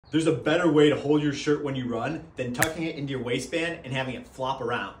There's a better way to hold your shirt when you run than tucking it into your waistband and having it flop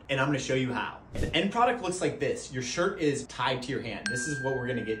around. And I'm gonna show you how. The end product looks like this. Your shirt is tied to your hand. This is what we're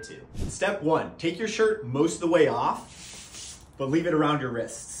gonna get to. Step one, take your shirt most of the way off, but leave it around your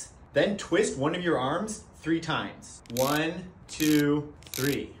wrists. Then twist one of your arms 3 times. 1, 2,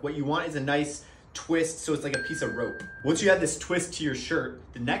 3. What you want is a nice twist so it's like a piece of rope. Once you have this twist to your shirt,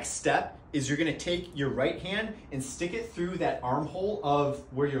 the next step is you're gonna take your right hand and stick it through that armhole of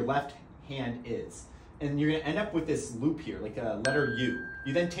where your left hand is. And you're gonna end up with this loop here, like a letter U.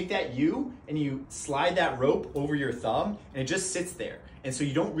 You then take that U and you slide that rope over your thumb and it just sits there. And so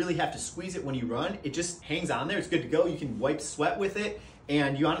you don't really have to squeeze it when you run. It just hangs on there, it's good to go. You can wipe sweat with it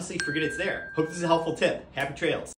and you honestly forget it's there. Hope this is a helpful tip. Happy trails.